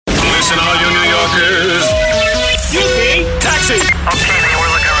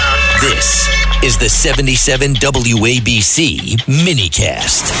This is the 77 WABC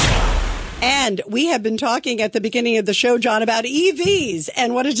minicast. And we have been talking at the beginning of the show, John, about EVs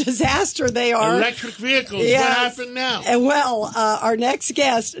and what a disaster they are. Electric vehicles. Yes. What happened now? And our next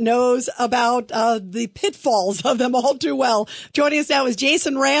guest knows about the pitfalls of them all too well. Joining us now is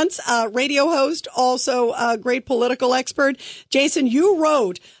Jason Rantz, radio host, also a great political expert. Jason, you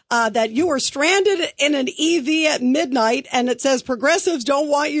wrote that you were stranded in an EV at midnight, and it says, progressives don't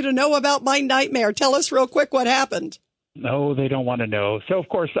want you to know about my nightmare. Tell us real quick what happened. No, they don't want to know. So, of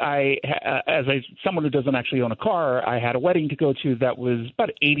course, someone who doesn't actually own a car, I had a wedding to go to that was about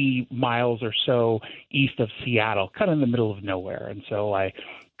 80 miles or so east of Seattle, kind of in the middle of nowhere. And so I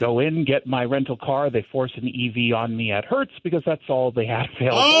go in, get my rental car. They force an EV on me at Hertz because that's all they had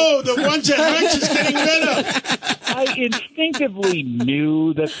available. Oh, the ones that Hertz is getting rid of. I instinctively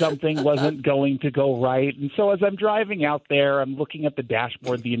knew that something wasn't going to go right. And so as I'm driving out there, I'm looking at the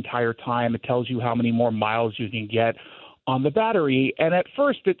dashboard the entire time. It tells you how many more miles you can get on the battery. And at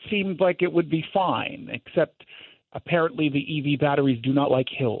first it seemed like it would be fine, except apparently the EV batteries do not like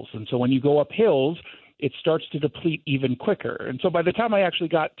hills. And so when you go up hills, it starts to deplete even quicker. And so by the time I actually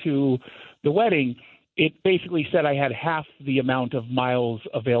got to the wedding, it basically said I had half the amount of miles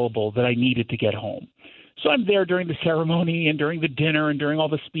available that I needed to get home. So I'm there during the ceremony and during the dinner and during all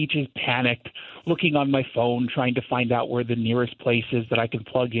the speeches, panicked, looking on my phone, trying to find out where the nearest place is that I can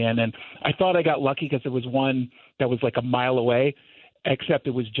plug in. And I thought I got lucky because there was one that was like a mile away, except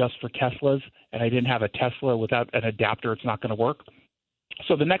it was just for Teslas, and I didn't have a Tesla without an adapter. It's not going to work.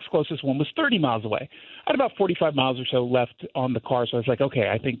 So the next closest one was 30 miles away. I had about 45 miles or so left on the car, so I was like, okay,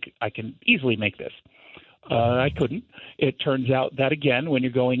 I think I can easily make this. I couldn't. It turns out that, again, when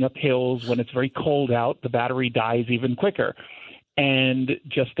you're going up hills, when it's very cold out, the battery dies even quicker. And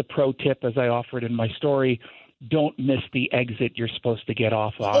just a pro tip, as I offered in my story, don't miss the exit you're supposed to get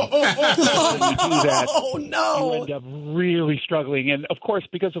off on. When you do that, you end up really struggling. And, of course,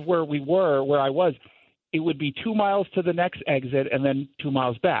 because of where I was, it would be 2 miles to the next exit and then 2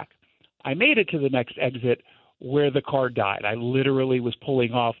 miles back. I made it to the next exit where the car died. I literally was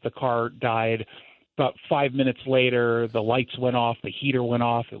pulling off. The car died. About 5 minutes later, the lights went off, the heater went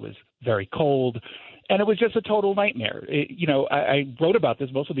off. It was very cold, and it was just a total nightmare. I wrote about this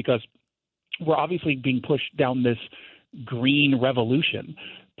mostly because we're obviously being pushed down this green revolution,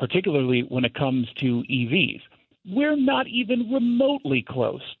 particularly when it comes to EVs. We're not even remotely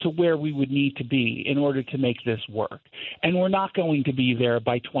close to where we would need to be in order to make this work, and we're not going to be there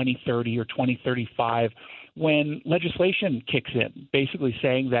by 2030 or 2035 when legislation kicks in, basically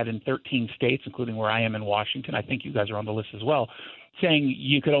saying that in 13 states, including where I am in Washington, I think you guys are on the list as well, saying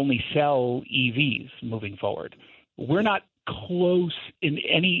you could only sell EVs moving forward. We're not close in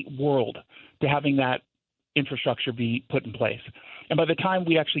any world to having that infrastructure be put in place. And by the time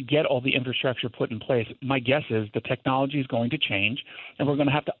we actually get all the infrastructure put in place, my guess is the technology is going to change and we're going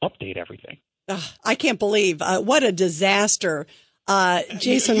to have to update everything. I can't believe what a disaster.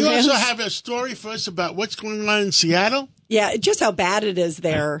 Jason, you also have a story for us about what's going on in Seattle? Yeah, just how bad it is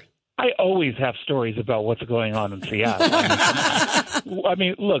there. I always have stories about what's going on in Seattle. I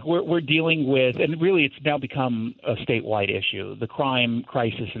mean, look, we're dealing with, and really it's now become a statewide issue, the crime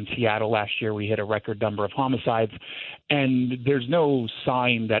crisis in Seattle. Last year we hit a record number of homicides, and there's no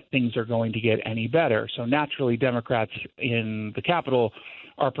sign that things are going to get any better. So naturally, Democrats in the Capitol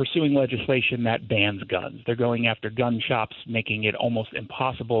are pursuing legislation that bans guns. They're going after gun shops, making it almost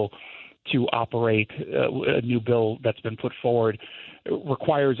impossible to operate. A new bill that's been put forward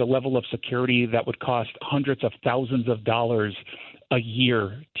requires a level of security that would cost hundreds of thousands of dollars a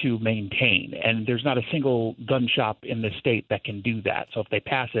year to maintain. And there's not a single gun shop in the state that can do that. So if they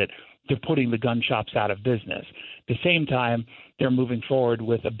pass it, they're putting the gun shops out of business. At the same time, they're moving forward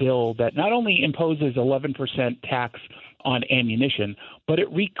with a bill that not only imposes 11% tax on ammunition, but it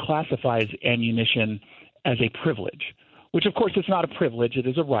reclassifies ammunition as a privilege, which, of course, it's not a privilege. It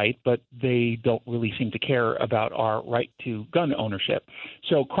is a right, but they don't really seem to care about our right to gun ownership.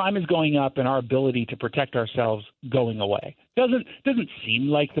 So crime is going up and our ability to protect ourselves going away. Doesn't seem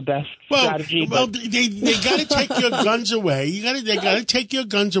like the best strategy. Well, they got to take your guns away. They got to take your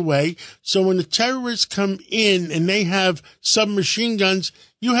guns away. So when the terrorists come in and they have submachine guns,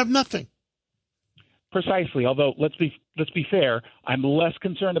 you have nothing. Precisely. Although let's be fair, I'm less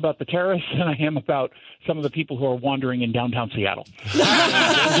concerned about the terrorists than I am about some of the people who are wandering in downtown Seattle. Those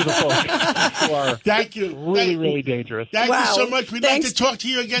are the folks who are Thank you. really dangerous. Thank you so much. We'd like to talk to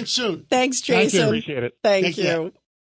you again soon. Thanks, Jason. Thank you. Appreciate it. Thank you.